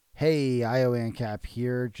Hey, IOANCAP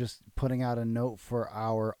here, just putting out a note for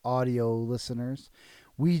our audio listeners.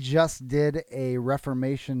 We just did a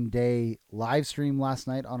Reformation Day live stream last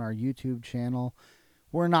night on our YouTube channel.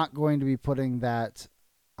 We're not going to be putting that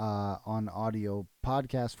on audio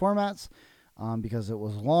podcast formats because it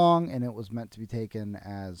was long and it was meant to be taken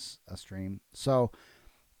as a stream. So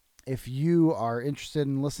if you are interested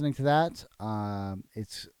in listening to that,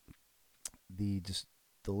 it's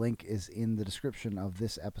the link is in the description of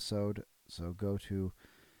this episode. So go to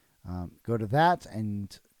that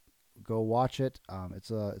and go watch it.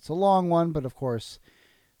 It's a long one, but of course,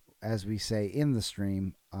 as we say in the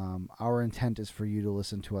stream, our intent is for you to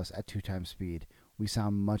listen to us at 2 times speed. We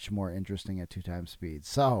sound much more interesting at 2 times speed.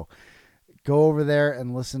 So go over there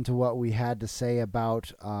and listen to what we had to say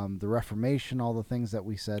about the Reformation, all the things that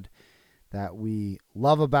we said that we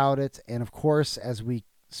love about it, and of course, as we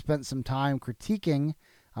spent some time critiquing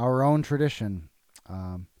our own tradition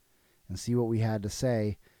and see what we had to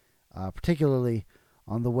say, particularly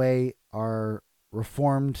on the way our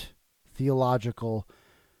Reformed theological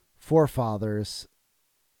forefathers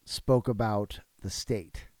spoke about the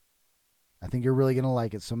state. I think you're really going to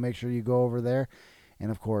like it, so make sure you go over there and,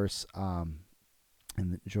 of course,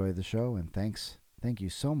 enjoy the show. And thank you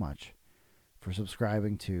so much for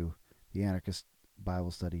subscribing to the Anarchist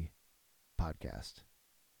Bible Study podcast.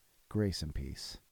 Grace and peace.